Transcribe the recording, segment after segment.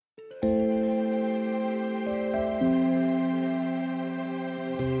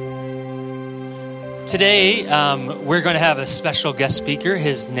Today, we're going to have a special guest speaker.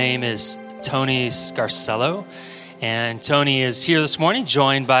 His name is Tony Scarcello. And Tony is here this morning,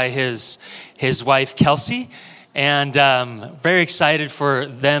 joined by his wife, Kelsey. And very excited for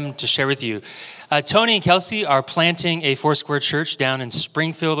them to share with you. Tony and Kelsey are planting a Foursquare church down in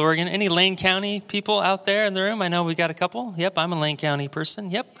Springfield, Oregon. Any Lane County people out there in the room? I know we got a couple. Yep, I'm a Lane County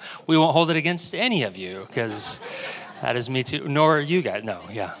person. Yep. We won't hold it against any of you because that is me too. Nor you guys. No,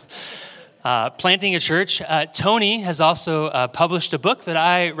 yeah. Planting a church. Tony has also published a book that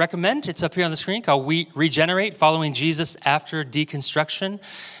I recommend. It's up here on the screen called We Regenerate, Following Jesus After Deconstruction.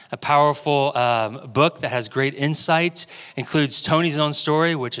 A powerful book that has great insight, includes Tony's own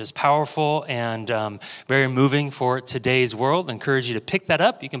story, which is powerful and very moving for today's world. I encourage you to pick that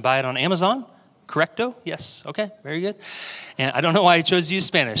up. You can buy it on Amazon. Correcto? Yes. Okay. Very good. And I don't know why he chose to use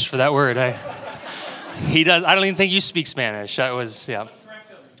Spanish for that word. He does. I don't even think you speak Spanish. That was, yeah.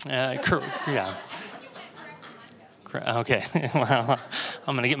 Yeah. Okay. Well,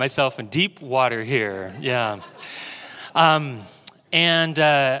 I'm going to get myself in deep water here. Yeah. And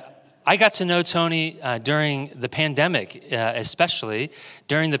I got to know Tony during the pandemic, especially.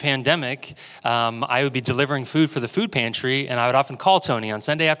 During the pandemic, I would be delivering food for the food pantry, and I would often call Tony on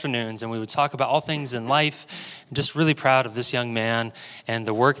Sunday afternoons, and we would talk about all things in life. I'm just really proud of this young man and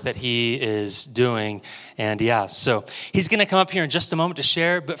the work that he is doing. And yeah, so he's going to come up here in just a moment to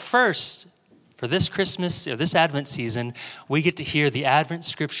share. But first, for this Christmas, or this Advent season, we get to hear the Advent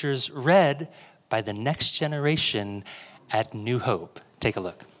scriptures read by the next generation at New Hope. Take a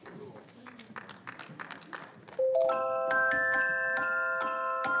look.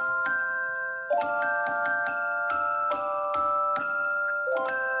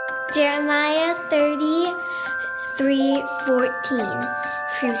 Jeremiah 33:14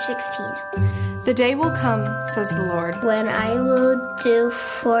 through 16. The day will come, says the Lord, when I will do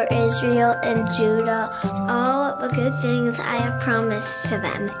for Israel and Judah all the good things I have promised to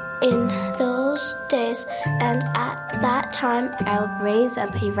them. In those days and at that time, I will raise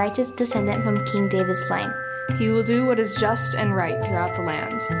up a righteous descendant from King David's line. He will do what is just and right throughout the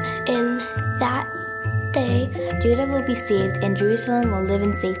land. In that day, Judah will be saved and Jerusalem will live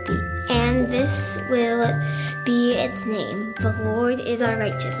in safety. And this will be its name. The Lord is our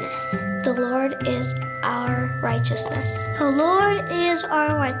righteousness. The Lord is our righteousness. The Lord is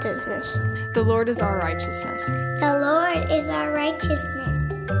our righteousness. The Lord is our righteousness. The Lord is our righteousness.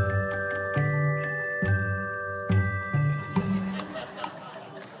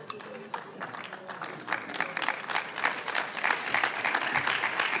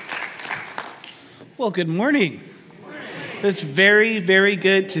 Well, good morning. It's very, very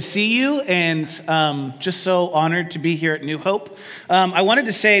good to see you, and just so honored to be here at New Hope. I wanted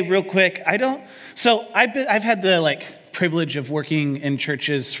to say real quick, I've had the privilege of working in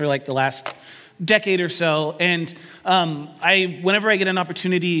churches for the last decade or so, and whenever I get an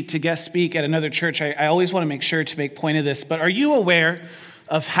opportunity to guest speak at another church, I always want to make sure to make point of this. But are you aware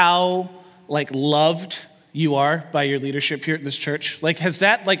of how loved you are by your leadership here at this church?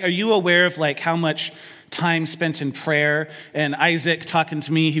 Are you aware of how much time spent in prayer? And Isaac talking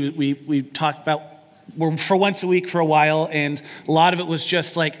to me, we talked about for once a week for a while, and a lot of it was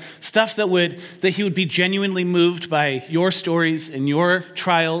just stuff that he would be genuinely moved by your stories and your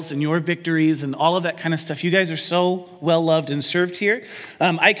trials and your victories and all of that kind of stuff. You guys are so well loved and served here.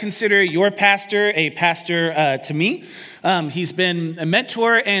 I consider your pastor a pastor to me. He's been a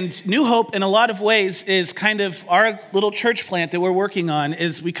mentor, and New Hope in a lot of ways is kind of our little church plant that we're working on,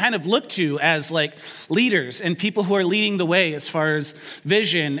 is we kind of look to as leaders and people who are leading the way as far as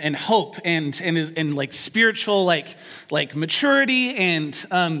vision and hope and spiritual maturity, and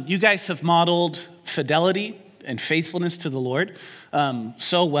you guys have modeled fidelity and faithfulness to the Lord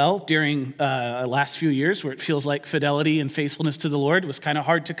so well during the last few years, where it feels like fidelity and faithfulness to the Lord was kind of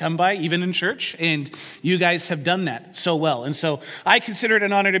hard to come by, even in church. And you guys have done that so well. And so I consider it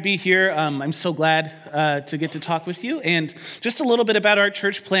an honor to be here. I'm so glad to get to talk with you. And just a little bit about our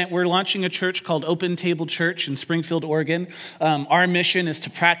church plant. We're launching a church called Open Table Church in Springfield, Oregon. Our mission is to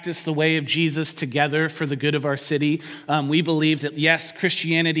practice the way of Jesus together for the good of our city. We believe that, yes,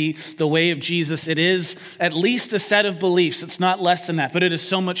 Christianity, the way of Jesus, it is at least a set of beliefs. It's not less than that, but it is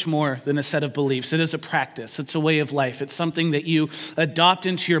so much more than a set of beliefs. It is a practice. It's a way of life. It's something that you adopt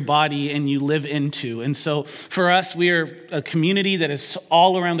into your body and you live into. And so for us, we are a community that is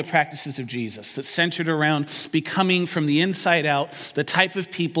all around the practices of Jesus, that's centered around becoming from the inside out the type of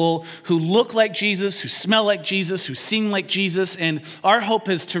people who look like Jesus, who smell like Jesus, who sing like Jesus. And our hope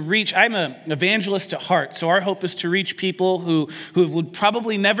is to reach, I'm an evangelist at heart, so our hope is to reach people who would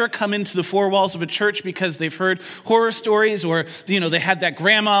probably never come into the four walls of a church because they've heard horror stories, or they had that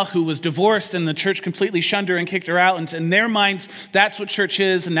grandma who was divorced and the church completely shunned her and kicked her out. And in their minds, that's what church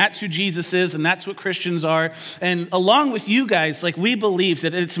is, and that's who Jesus is, and that's what Christians are. And along with you guys, we believe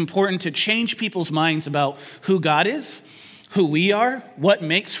that it's important to change people's minds about who God is, who we are, what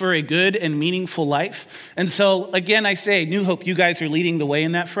makes for a good and meaningful life. And so, again, I say, New Hope, you guys are leading the way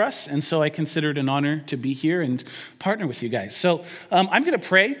in that for us. And so I consider it an honor to be here and partner with you guys. So I'm going to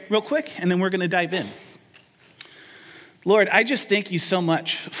pray real quick, and then we're going to dive in. Lord, I just thank you so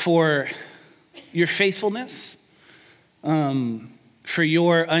much for your faithfulness, for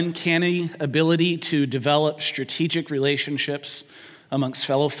your uncanny ability to develop strategic relationships amongst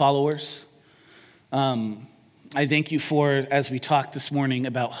fellow followers. I thank you for, as we talked this morning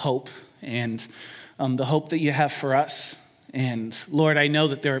about hope and the hope that you have for us. And Lord, I know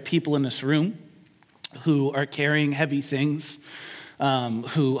that there are people in this room who are carrying heavy things,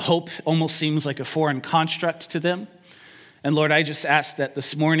 who hope almost seems like a foreign construct to them. And Lord, I just ask that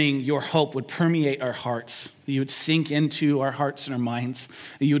this morning your hope would permeate our hearts, that you would sink into our hearts and our minds,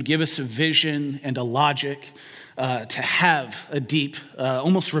 that you would give us a vision and a logic to have a deep,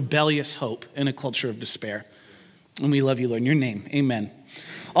 almost rebellious hope in a culture of despair. And we love you, Lord, in your name. Amen.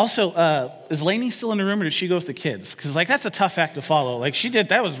 Also, is Lainey still in the room, or did she go with the kids? Because that's a tough act to follow. She did.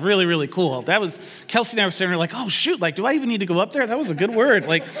 That was really, really cool. Kelsey and I were sitting there oh, shoot, do I even need to go up there? That was a good word.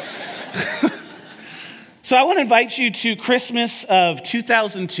 So I want to invite you to Christmas of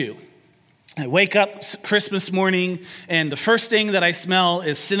 2002. I wake up Christmas morning, and the first thing that I smell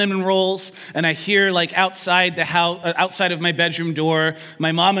is cinnamon rolls, and I hear outside the house, outside of my bedroom door,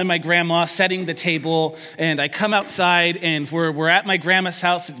 my mom and my grandma setting the table, and I come outside, and we're at my grandma's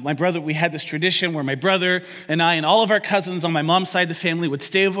house. We had this tradition where my brother and I and all of our cousins on my mom's side of the family would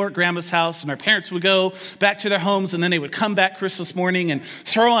stay over at grandma's house, and our parents would go back to their homes, and then they would come back Christmas morning and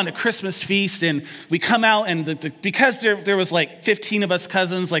throw on a Christmas feast, and we come out, and because there was 15 of us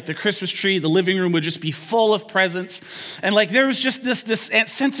cousins, the Christmas tree, the living room would just be full of presents. And there was just this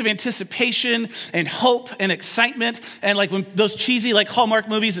sense of anticipation and hope and excitement. And when those cheesy Hallmark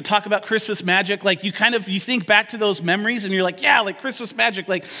movies that talk about Christmas magic, you think back to those memories and you're Christmas magic,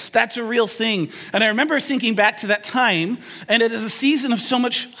 that's a real thing. And I remember thinking back to that time, and it is a season of so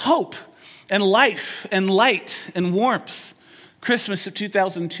much hope and life and light and warmth. Christmas of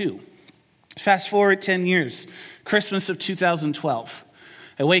 2002. Fast forward 10 years, Christmas of 2012.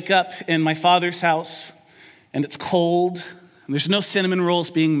 I wake up in my father's house, and it's cold, and there's no cinnamon rolls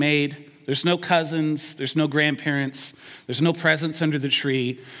being made. There's no cousins. There's no grandparents. There's no presents under the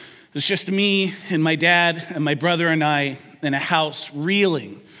tree. It's just me and my dad and my brother and I in a house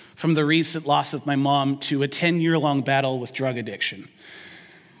reeling from the recent loss of my mom to a 10-year-long battle with drug addiction.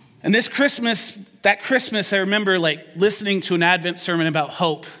 And that Christmas, I remember listening to an Advent sermon about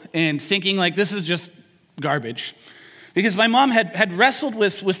hope and thinking this is just garbage. Because my mom had wrestled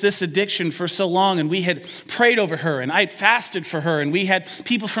with this addiction for so long, and we had prayed over her, and I had fasted for her, and we had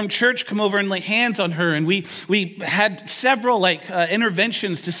people from church come over and lay hands on her, and we had several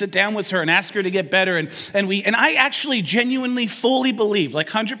interventions to sit down with her and ask her to get better, and I actually genuinely fully believed,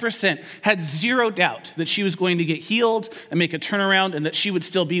 100%, had zero doubt that she was going to get healed and make a turnaround, and that she would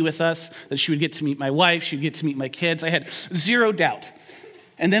still be with us, that she would get to meet my wife, she'd get to meet my kids. I had zero doubt.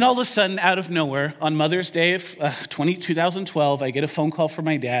 And then all of a sudden, out of nowhere, on Mother's Day of 2012, I get a phone call from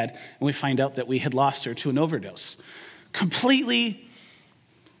my dad, and we find out that we had lost her to an overdose. Completely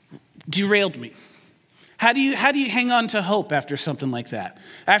derailed me. How do you hang on to hope after something like that?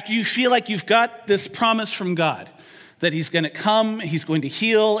 After you feel like you've got this promise from God that he's going to come, he's going to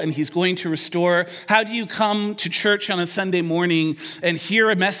heal, and he's going to restore. How do you come to church on a Sunday morning and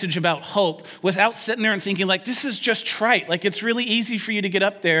hear a message about hope without sitting there and thinking this is just trite? It's really easy for you to get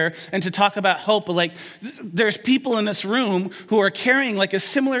up there and to talk about hope, but there's people in this room who are carrying a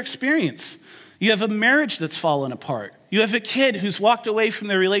similar experience. You have a marriage that's fallen apart. You have a kid who's walked away from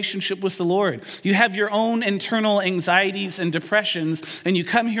their relationship with the Lord. You have your own internal anxieties and depressions, and you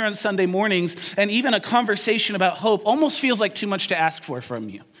come here on Sunday mornings, and even a conversation about hope almost feels like too much to ask for from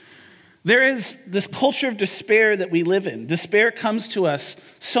you. There is this culture of despair that we live in. Despair comes to us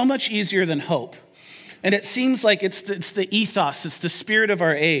so much easier than hope. And it seems like it's the ethos, it's the spirit of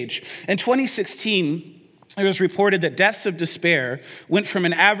our age. In 2016, it was reported that deaths of despair went from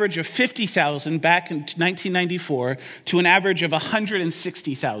an average of 50,000 back in 1994 to an average of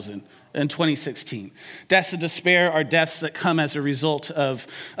 160,000 in 2016. Deaths of despair are deaths that come as a result of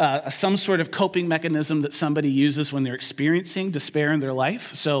some sort of coping mechanism that somebody uses when they're experiencing despair in their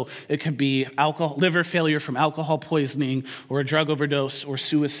life. So it could be liver failure from alcohol poisoning or a drug overdose or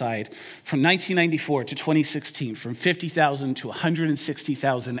suicide. From 1994 to 2016, from 50,000 to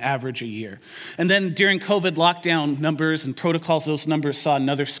 160,000 average a year. And then during COVID lockdown numbers and protocols, those numbers saw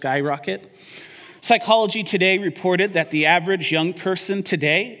another skyrocket. Psychology Today reported that the average young person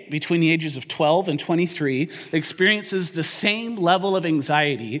today, between the ages of 12 and 23, experiences the same level of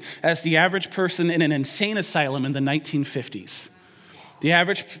anxiety as the average person in an insane asylum in the 1950s. The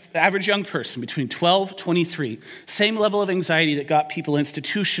average young person between 12 and 23, same level of anxiety that got people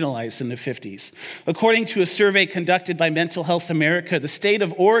institutionalized in the 50s. According to a survey conducted by Mental Health America, the state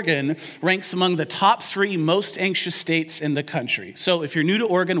of Oregon ranks among the top 3 most anxious states in the country. So if you're new to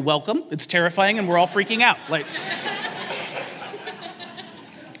Oregon, welcome. It's terrifying and we're all freaking out.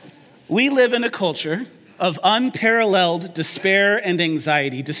 We live in a culture of unparalleled despair and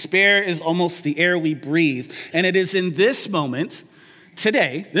anxiety. Despair is almost the air we breathe. And it is in this moment,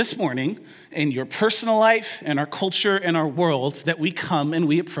 today, this morning, in your personal life, in our culture, in our world, that we come and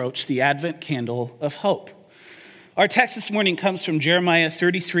we approach the Advent candle of hope. Our text this morning comes from Jeremiah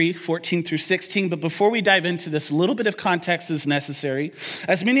 33, 14 through 16. But before we dive into this, a little bit of context is necessary.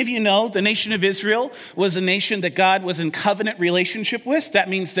 As many of you know, the nation of Israel was a nation that God was in covenant relationship with. That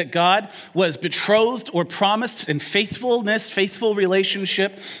means that God was betrothed or promised in faithful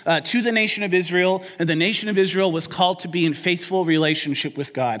relationship to the nation of Israel. And the nation of Israel was called to be in faithful relationship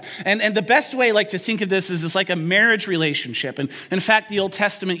with God. And the best way to think of this is it's like a marriage relationship. And in fact, the Old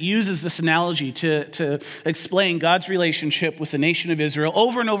Testament uses this analogy to explain God's relationship with the nation of Israel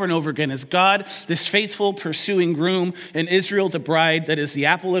over and over and over again as God, this faithful, pursuing groom, and Israel, the bride that is the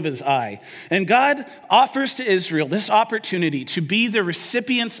apple of his eye. And God offers to Israel this opportunity to be the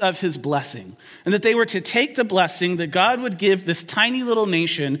recipients of his blessing, and that they were to take the blessing that God would give this tiny little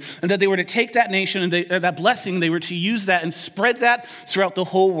nation, and that they were to take that nation and that blessing, they were to use that and spread that throughout the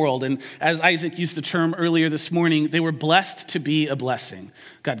whole world. And as Isaac used the term earlier this morning, they were blessed to be a blessing.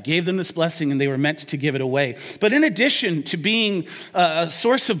 God gave them this blessing and they were meant to give it away. But in addition to being a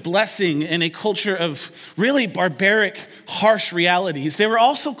source of blessing in a culture of really barbaric, harsh realities, they were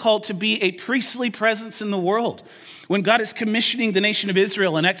also called to be a priestly presence in the world. When God is commissioning the nation of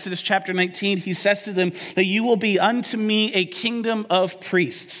Israel in Exodus chapter 19, he says to them that you will be unto me a kingdom of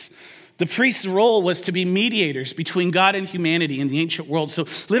priests. The priest's role was to be mediators between God and humanity in the ancient world. So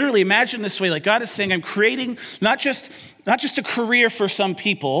literally imagine this way, God is saying, I'm creating not just a career for some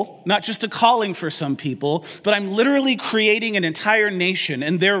people, not just a calling for some people, but I'm literally creating an entire nation,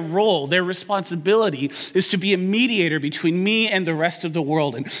 and their role, their responsibility is to be a mediator between me and the rest of the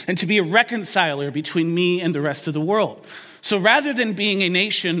world, and to be a reconciler between me and the rest of the world. So rather than being a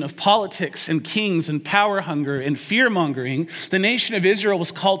nation of politics and kings and power hunger and fear-mongering, the nation of Israel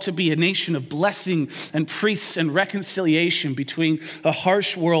was called to be a nation of blessing and priests and reconciliation between a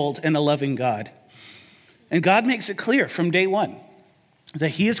harsh world and a loving God. And God makes it clear from day one that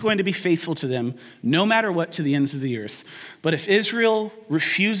he is going to be faithful to them no matter what to the ends of the earth. But if Israel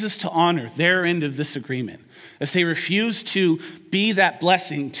refuses to honor their end of this agreement, if they refuse to be that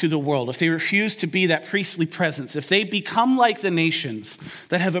blessing to the world, if they refuse to be that priestly presence, if they become like the nations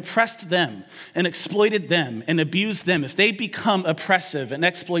that have oppressed them and exploited them and abused them, if they become oppressive and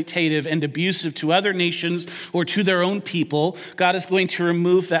exploitative and abusive to other nations or to their own people, God is going to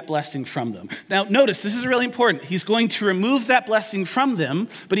remove that blessing from them. Now, notice, this is really important. He's going to remove that blessing from them,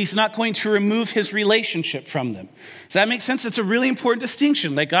 but he's not going to remove his relationship from them. Does that make sense? It's a really important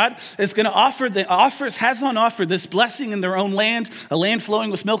distinction. God is going to has on offer this blessing in their own land. A land flowing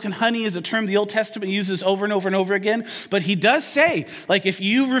with milk and honey is a term the Old Testament uses over and over and over again. But he does say, if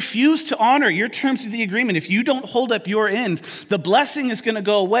you refuse to honor your terms of the agreement, if you don't hold up your end, the blessing is going to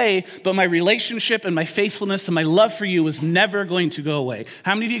go away, but my relationship and my faithfulness and my love for you is never going to go away.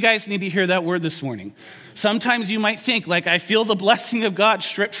 How many of you guys need to hear that word this morning? Sometimes you might think, I feel the blessing of God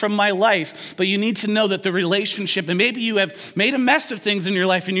stripped from my life, but you need to know that the relationship, and maybe you have made a mess of things in your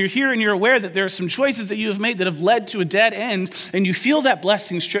life, and you're here and you're aware that there are some choices that you have made that have led to a dead end, and you feel that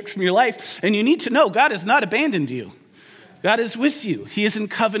blessing stripped from your life, and you need to know God has not abandoned you. God is with you. He is in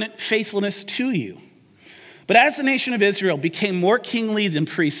covenant faithfulness to you. But as the nation of Israel became more kingly than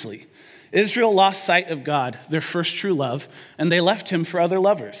priestly, Israel lost sight of God, their first true love, and they left him for other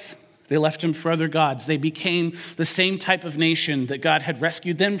lovers. They left him for other gods. They became the same type of nation that God had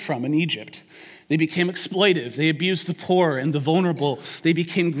rescued them from in Egypt. They became exploitive. They abused the poor and the vulnerable. They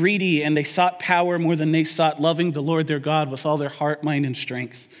became greedy, and they sought power more than they sought loving the Lord their God with all their heart, mind, and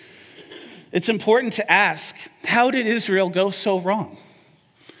strength. It's important to ask, how did Israel go so wrong?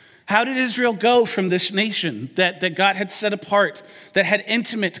 How did Israel go from this nation that God had set apart, that had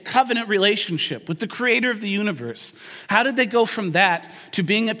intimate covenant relationship with the creator of the universe? How did they go from that to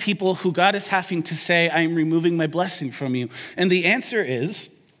being a people who God is having to say, I am removing my blessing from you? And the answer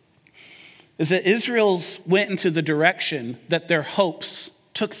is that Israel's went into the direction that their hopes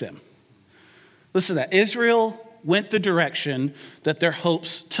took them. Listen to that. Israel went the direction that their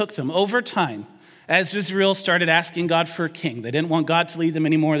hopes took them. Over time, as Israel started asking God for a king, they didn't want God to lead them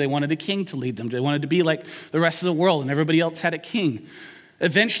anymore. They wanted a king to lead them. They wanted to be like the rest of the world, and everybody else had a king.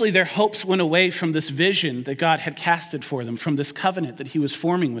 Eventually, their hopes went away from this vision that God had casted for them, from this covenant that he was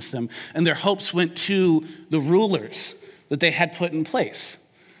forming with them, and their hopes went to the rulers that they had put in place.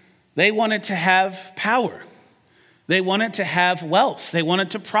 They wanted to have power. They wanted to have wealth. They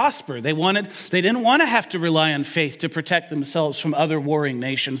wanted to prosper. They didn't want to have to rely on faith to protect themselves from other warring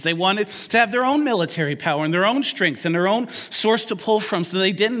nations. They wanted to have their own military power and their own strength and their own source to pull from, so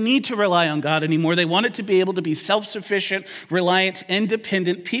they didn't need to rely on God anymore. They wanted to be able to be self-sufficient, reliant,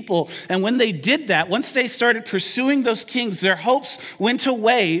 independent people. And when they did that, once they started pursuing those kings, their hopes went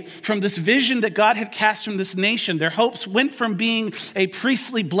away from this vision that God had cast from this nation. Their hopes went from being a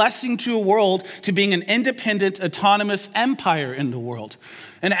priestly blessing to a world to being an independent, autonomous empire in the world.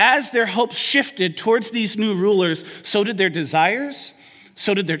 And as their hopes shifted towards these new rulers, so did their desires,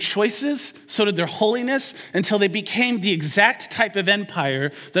 so did their choices, so did their holiness, until they became the exact type of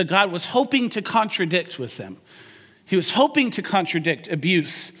empire that God was hoping to contradict with them. He was hoping to contradict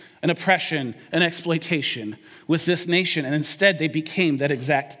abuse and oppression and exploitation with this nation, and instead they became that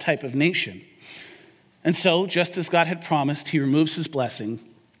exact type of nation. And so, just as God had promised, he removes his blessing.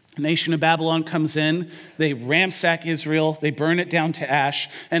 The nation of Babylon comes in, they ransack Israel, they burn it down to ash,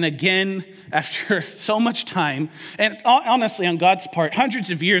 and again, after so much time, and honestly on God's part,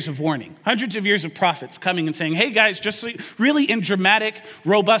 hundreds of years of warning, hundreds of years of prophets coming and saying, hey guys, just really in dramatic,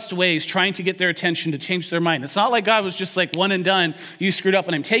 robust ways, trying to get their attention to change their mind. It's not like God was just like one and done, you screwed up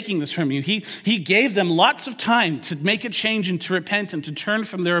and I'm taking this from you. He gave them lots of time to make a change and to repent and to turn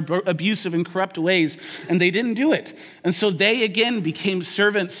from their abusive and corrupt ways, and they didn't do it. And so they again became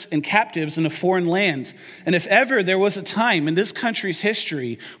servants and captives in a foreign land. And if ever there was a time in this country's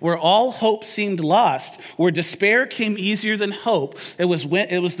history where all hope seemed lost, where despair came easier than hope, it was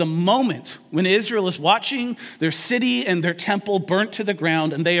the moment when Israel is watching their city and their temple burnt to the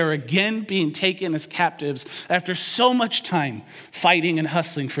ground, and they are again being taken as captives after so much time fighting and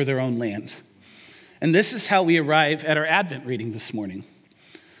hustling for their own land. And this is how we arrive at our Advent reading this morning.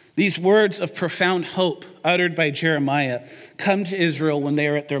 These words of profound hope uttered by Jeremiah come to Israel when they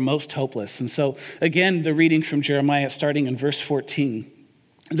are at their most hopeless. And so, again, the reading from Jeremiah starting in verse 14.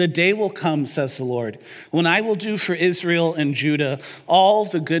 The day will come, says the Lord, when I will do for Israel and Judah all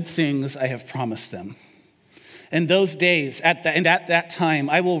the good things I have promised them. In those days, at that time,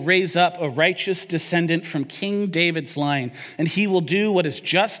 I will raise up a righteous descendant from King David's line, and he will do what is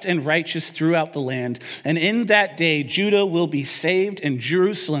just and righteous throughout the land. And in that day, Judah will be saved, and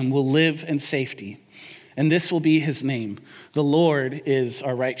Jerusalem will live in safety. And this will be his name. The Lord is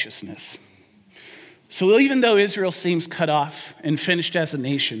our righteousness. So even though Israel seems cut off and finished as a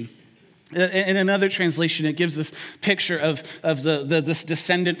nation, in another translation, it gives this picture of this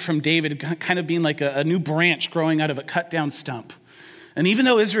descendant from David kind of being like a new branch growing out of a cut down stump. And even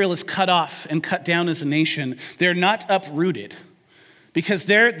though Israel is cut off and cut down as a nation, they're not uprooted, because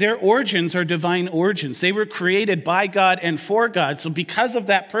their origins are divine origins. They were created by God and for God. So because of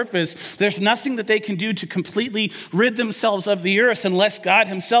that purpose, there's nothing that they can do to completely rid themselves of the earth unless God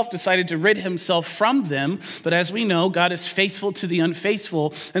himself decided to rid himself from them. But as we know, God is faithful to the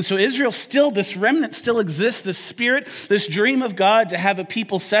unfaithful. And so Israel still, this remnant still exists, this spirit, this dream of God to have a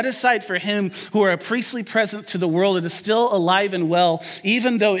people set aside for him who are a priestly presence to the world. It is still alive and well,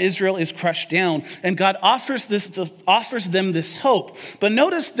 even though Israel is crushed down. And God offers them this hope. But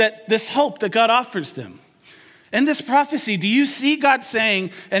notice that this hope that God offers them. In this prophecy, do you see God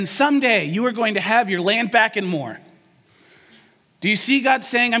saying, and someday you are going to have your land back and more? Do you see God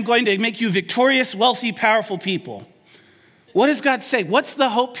saying, I'm going to make you victorious, wealthy, powerful people? What does God say? What's the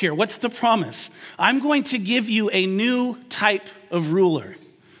hope here? What's the promise? I'm going to give you a new type of ruler.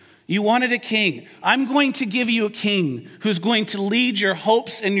 You wanted a king. I'm going to give you a king who's going to lead your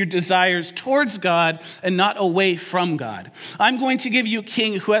hopes and your desires towards God and not away from God. I'm going to give you a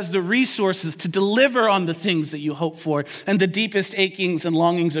king who has the resources to deliver on the things that you hope for and the deepest achings and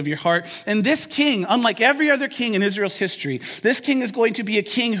longings of your heart. And this king, unlike every other king in Israel's history, this king is going to be a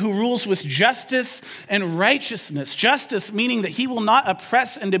king who rules with justice and righteousness. Justice meaning that he will not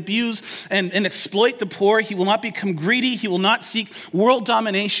oppress and abuse and exploit the poor. He will not become greedy. He will not seek world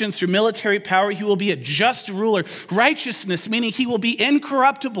domination through military power. He will be a just ruler. Righteousness, meaning he will be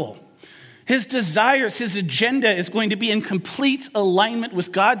incorruptible. His desires, his agenda is going to be in complete alignment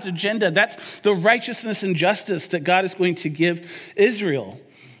with God's agenda. That's the righteousness and justice that God is going to give Israel.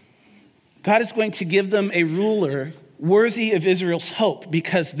 God is going to give them a ruler worthy of Israel's hope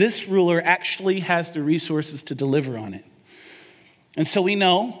because this ruler actually has the resources to deliver on it. And so we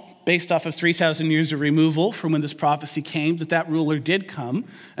know, based off of 3,000 years of removal from when this prophecy came, that ruler did come,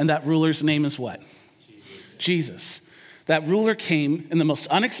 and that ruler's name is what? Jesus. That ruler came in the most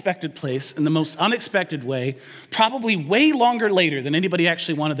unexpected place, in the most unexpected way, probably way longer later than anybody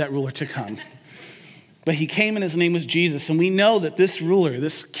actually wanted that ruler to come. But he came and his name was Jesus. And we know that this ruler,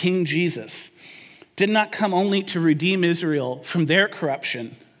 this King Jesus, did not come only to redeem Israel from their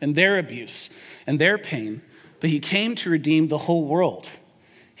corruption and their abuse and their pain, but he came to redeem the whole world.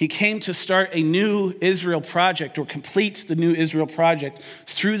 He came to start a new Israel project or complete the new Israel project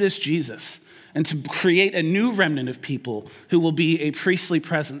through this Jesus, and to create a new remnant of people who will be a priestly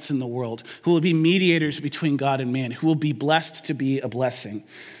presence in the world, who will be mediators between God and man, who will be blessed to be a blessing.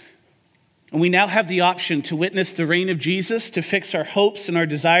 And we now have the option to witness the reign of Jesus, to fix our hopes and our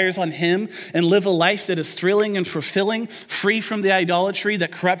desires on him, and live a life that is thrilling and fulfilling, free from the idolatry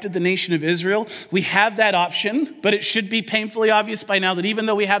that corrupted the nation of Israel. We have that option, but it should be painfully obvious by now that even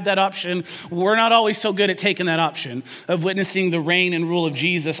though we have that option, we're not always so good at taking that option of witnessing the reign and rule of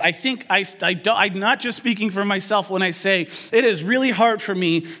Jesus. I think I'm not just speaking for myself when I say it is really hard for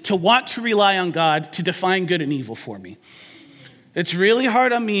me to want to rely on God to define good and evil for me. It's really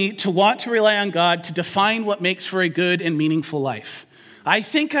hard on me to want to rely on God to define what makes for a good and meaningful life. I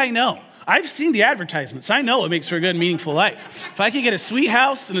think I know. I've seen the advertisements. I know what makes for a good and meaningful life. If I could get a sweet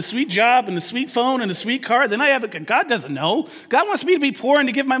house and a sweet job and a sweet phone and a sweet car, then I have a good. God doesn't know. God wants me to be poor and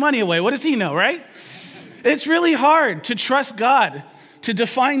to give my money away. What does he know, right? It's really hard to trust God to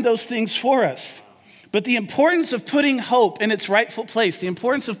define those things for us. But the importance of putting hope in its rightful place, the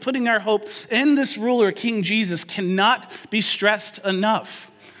importance of putting our hope in this ruler, King Jesus, cannot be stressed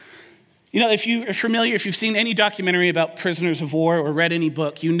enough. You know, if you're familiar, if you've seen any documentary about prisoners of war or read any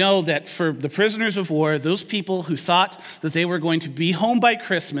book, you know that for the prisoners of war, those people who thought that they were going to be home by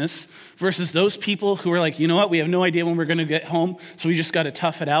Christmas versus those people who were like, you know what, we have no idea when we're going to get home, so we just got to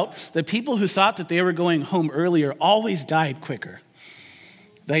tough it out. The people who thought that they were going home earlier always died quicker.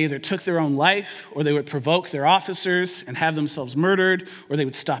 They either took their own life, or they would provoke their officers and have themselves murdered, or they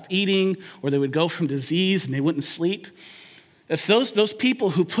would stop eating, or they would go from disease and they wouldn't sleep. If those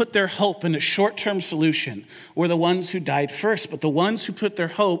people who put their hope in a short-term solution were the ones who died first, but the ones who put their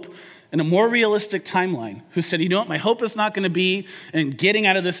hope in a more realistic timeline, who said, you know what, my hope is not going to be in getting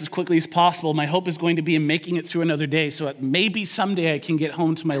out of this as quickly as possible. My hope is going to be in making it through another day so that maybe someday I can get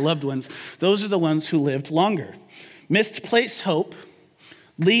home to my loved ones. Those are the ones who lived longer. Misplaced hope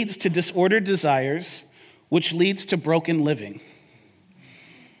leads to disordered desires, which leads to broken living.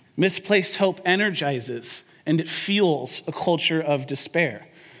 Misplaced hope energizes and it fuels a culture of despair.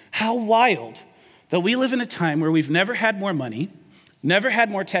 How wild that we live in a time where we've never had more money, never had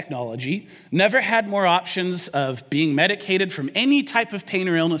more technology, never had more options of being medicated from any type of pain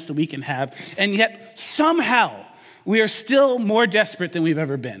or illness that we can have, and yet somehow we are still more desperate than we've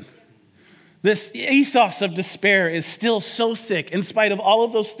ever been. This ethos of despair is still so thick in spite of all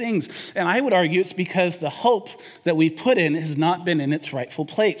of those things. And I would argue it's because the hope that we've put in has not been in its rightful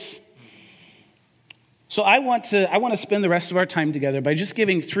place. So I want to spend the rest of our time together by just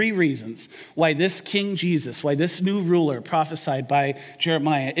giving 3 reasons why this King Jesus, why this new ruler prophesied by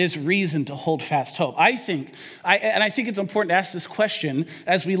Jeremiah is reason to hold fast hope. I think it's important to ask this question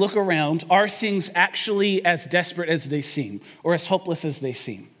as we look around, are things actually as desperate as they seem or as hopeless as they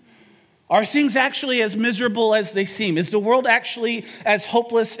seem? Are things actually as miserable as they seem? Is the world actually as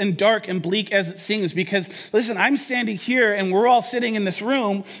hopeless and dark and bleak as it seems? Because, listen, I'm standing here and we're all sitting in this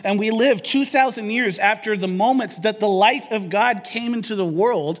room and we live 2,000 years after the moment that the light of God came into the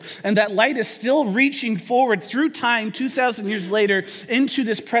world, and that light is still reaching forward through time 2,000 years later into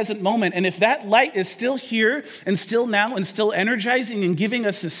this present moment. And if that light is still here and still now and still energizing and giving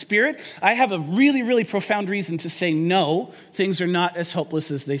us His Spirit, I have a really, really profound reason to say no, things are not as hopeless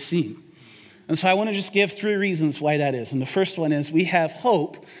as they seem. And so I want to just give 3 reasons why that is. And the first one is we have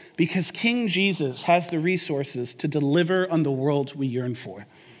hope because King Jesus has the resources to deliver on the world we yearn for.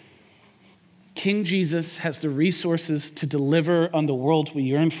 King Jesus has the resources to deliver on the world we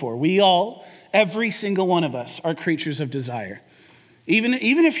yearn for. We all, every single one of us, are creatures of desire. Even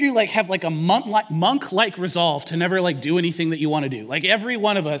if you have a monk-like resolve to never do anything that you want to do. Every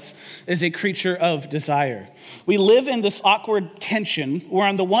one of us is a creature of desire. We live in this awkward tension where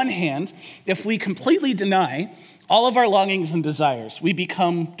on the one hand, if we completely deny all of our longings and desires, we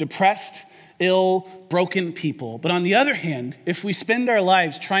become depressed, ill, broken people. But on the other hand, if we spend our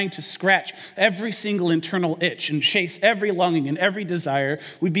lives trying to scratch every single internal itch and chase every longing and every desire,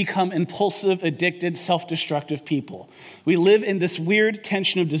 we become impulsive, addicted, self-destructive people. We live in this weird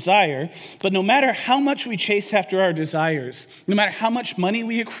tension of desire, but no matter how much we chase after our desires, no matter how much money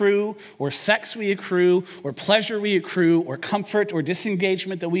we accrue, or sex we accrue, or pleasure we accrue, or comfort or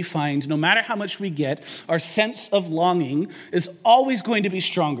disengagement that we find, no matter how much we get, our sense of longing is always going to be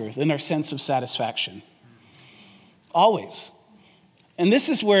stronger than our sense of satisfaction. Always. And this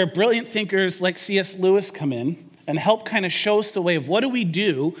is where brilliant thinkers like C.S. Lewis come in and help kind of show us the way of what do we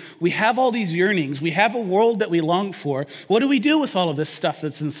do? We have all these yearnings. We have a world that we long for. What do we do with all of this stuff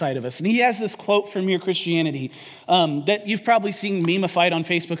that's inside of us? And he has this quote from Mere Christianity that you've probably seen memified on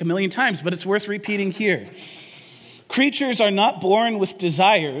Facebook a million times, but it's worth repeating here. Creatures are not born with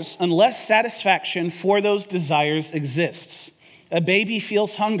desires unless satisfaction for those desires exists. A baby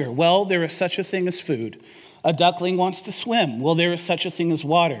feels hunger. Well, there is such a thing as food. A duckling wants to swim. Well, there is such a thing as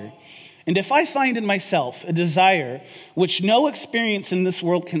water. And if I find in myself a desire which no experience in this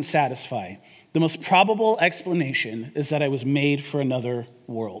world can satisfy, the most probable explanation is that I was made for another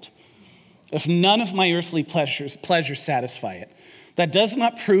world. If none of my earthly pleasures satisfy it, that does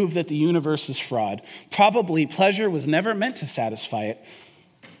not prove that the universe is fraud. Probably pleasure was never meant to satisfy it,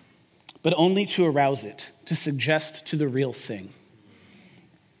 but only to arouse it, to suggest to the real thing.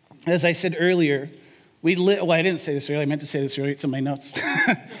 As I said earlier, I didn't say this earlier. I meant to say this earlier. It's in my notes.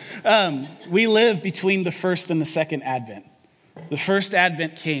 We live between the first and the second Advent. The first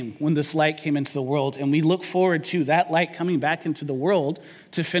Advent came when this light came into the world, and we look forward to that light coming back into the world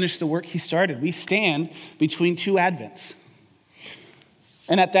to finish the work he started. We stand between two Advents.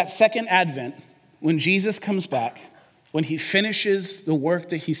 And at that second Advent, when Jesus comes back, when he finishes the work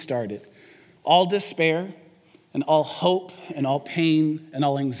that he started, all despair and all hope and all pain and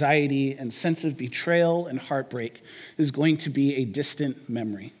all anxiety and sense of betrayal and heartbreak is going to be a distant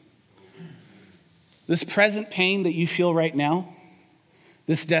memory. This present pain that you feel right now,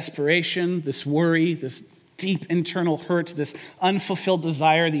 this desperation, this worry, this deep internal hurt, this unfulfilled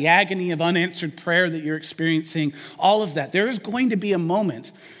desire, the agony of unanswered prayer that you're experiencing, all of that, there is going to be a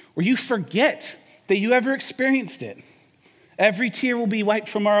moment where you forget that you ever experienced it. Every tear will be wiped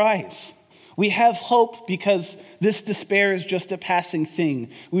from our eyes. We have hope because this despair is just a passing thing.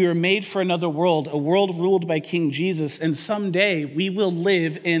 We were made for another world, a world ruled by King Jesus, and someday we will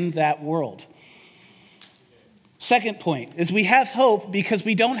live in that world. Second point is we have hope because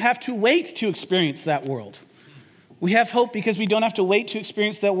we don't have to wait to experience that world. We have hope because we don't have to wait to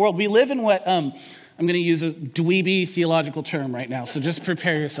experience that world. We live in what, I'm going to use a dweeby theological term right now, so just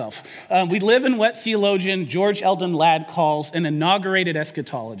prepare yourself. We live in what theologian George Eldon Ladd calls an inaugurated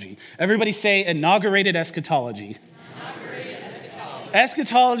eschatology. Everybody say inaugurated eschatology.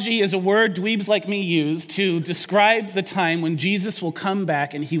 Eschatology is a word dweebs like me use to describe the time when Jesus will come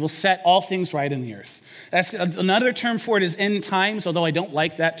back and he will set all things right in the earth. Another term for it is end times, although I don't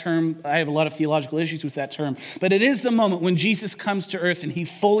like that term. I have a lot of theological issues with that term. But it is the moment when Jesus comes to earth and he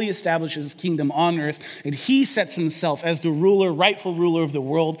fully establishes his kingdom on earth, and he sets himself as the ruler, rightful ruler of the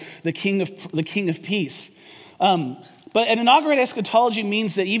world, the king of peace. But an inaugurated eschatology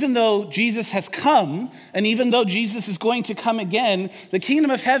means that even though Jesus has come, and even though Jesus is going to come again, the kingdom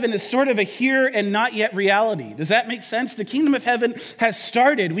of heaven is sort of a here and not yet reality. Does that make sense? The kingdom of heaven has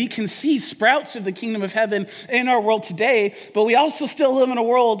started. We can see sprouts of the kingdom of heaven in our world today, but we also still live in a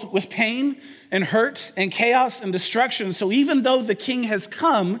world with pain and hurt and chaos and destruction. So even though the king has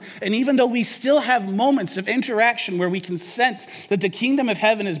come, and even though we still have moments of interaction where we can sense that the kingdom of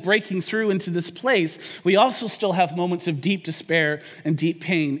heaven is breaking through into this place, we also still have moments of deep despair and deep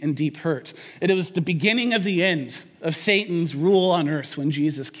pain and deep hurt. It was the beginning of the end of Satan's rule on earth when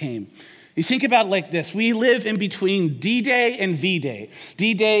Jesus came. You think about it like this. We live in between D-Day and V-Day.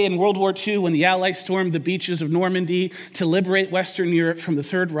 D-Day in World War II, when the Allies stormed the beaches of Normandy to liberate Western Europe from the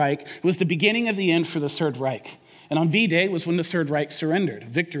Third Reich, was the beginning of the end for the Third Reich. And on V-Day was when the Third Reich surrendered,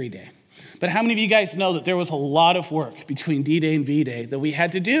 Victory Day. But how many of you guys know that there was a lot of work between D-Day and V-Day that we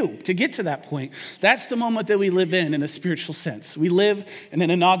had to do to get to that point? That's the moment that we live in a spiritual sense. We live in an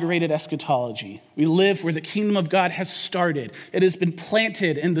inaugurated eschatology. We live where the kingdom of God has started. It has been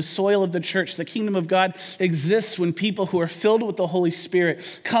planted in the soil of the church. The kingdom of God exists when people who are filled with the Holy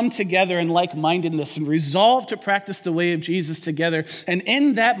Spirit come together in like-mindedness and resolve to practice the way of Jesus together. And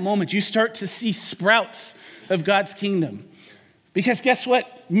in that moment, you start to see sprouts of God's kingdom. Because guess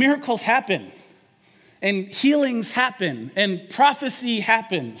what? Miracles happen. And healings happen, and prophecy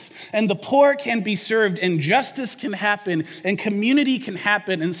happens, and the poor can be served, and justice can happen, and community can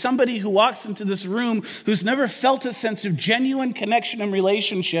happen, and somebody who walks into this room who's never felt a sense of genuine connection and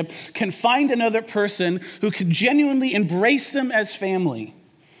relationship can find another person who can genuinely embrace them as family.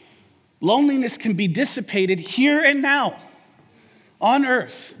 Loneliness can be dissipated here and now on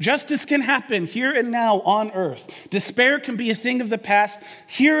earth. Justice can happen here and now on earth. Despair can be a thing of the past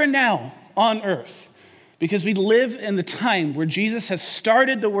here and now on earth. Because we live in the time where Jesus has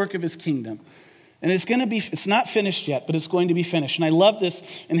started the work of his kingdom. And it's not finished yet, but it's going to be finished. And I love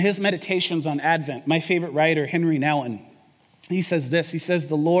this in his meditations on Advent. My favorite writer, Henry Nouwen, he says this. He says,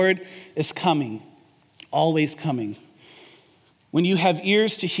 "The Lord is coming, always coming. When you have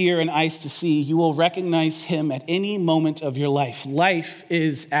ears to hear and eyes to see, you will recognize him at any moment of your life." Life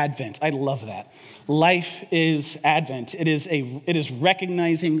is Advent. I love that. Life is Advent. It is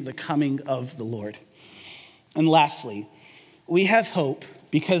recognizing the coming of the Lord. And lastly, we have hope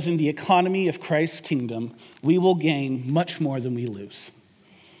because in the economy of Christ's kingdom, we will gain much more than we lose.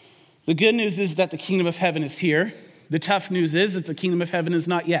 The good news is that the kingdom of heaven is here. The tough news is that the kingdom of heaven is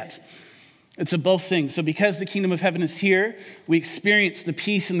not yet. It's a both things. So because the kingdom of heaven is here, we experience the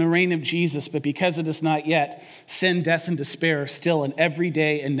peace and the reign of Jesus, but because it is not yet, sin, death, and despair are still an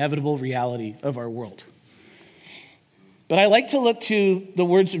everyday, inevitable reality of our world. But I like to look to the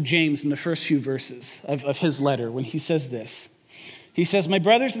words of James in the first few verses of his letter when he says this. He says, "My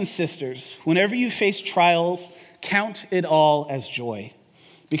brothers and sisters, whenever you face trials, count it all as joy,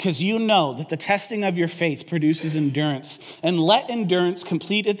 because you know that the testing of your faith produces endurance, and let endurance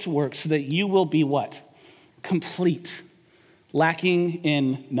complete its work so that you will be" what? Complete, lacking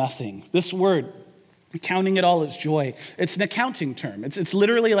in nothing. This word, counting it all as joy, it's an accounting term. It's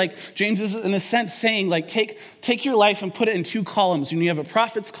literally like James is in a sense saying, like, take your life and put it in two columns. And you have a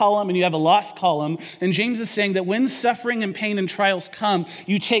profits column and you have a loss column. And James is saying that when suffering and pain and trials come,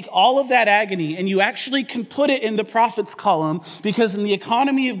 you take all of that agony and you actually can put it in the profits column, because in the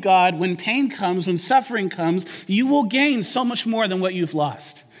economy of God, when pain comes, when suffering comes, you will gain so much more than what you've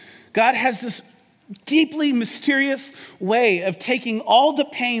lost. God has this deeply mysterious way of taking all the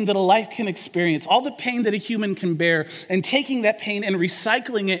pain that a life can experience, all the pain that a human can bear, and taking that pain and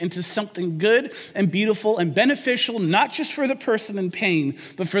recycling it into something good and beautiful and beneficial, not just for the person in pain,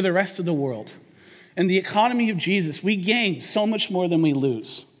 but for the rest of the world. In the economy of Jesus, we gain so much more than we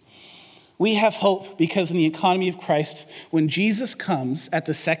lose. We have hope because in the economy of Christ, when Jesus comes at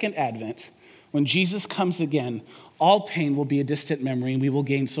the second advent, when Jesus comes again, all pain will be a distant memory, and we will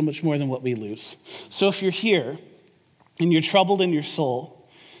gain so much more than what we lose. So if you're here and you're troubled in your soul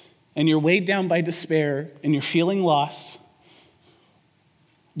and you're weighed down by despair and you're feeling lost,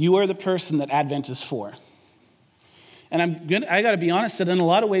 you are the person that Advent is for. And I got to be honest that in a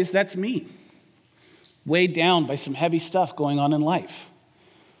lot of ways that's me, weighed down by some heavy stuff going on in life.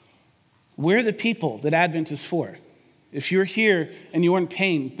 We're the people that Advent is for. If you're here and you're in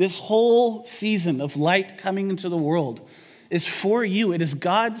pain, this whole season of light coming into the world is for you. It is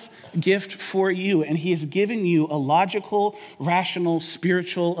God's gift for you, and he is giving you a logical, rational,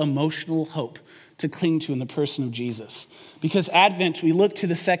 spiritual, emotional hope to cling to in the person of Jesus. Because Advent, we look to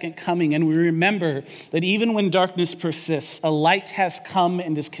the second coming, and we remember that even when darkness persists, a light has come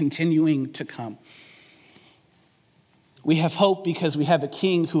and is continuing to come. We have hope because we have a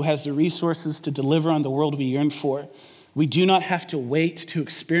king who has the resources to deliver on the world we yearn for. We do not have to wait to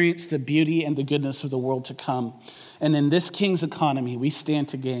experience the beauty and the goodness of the world to come. And in this king's economy, we stand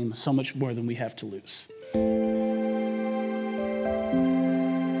to gain so much more than we have to lose.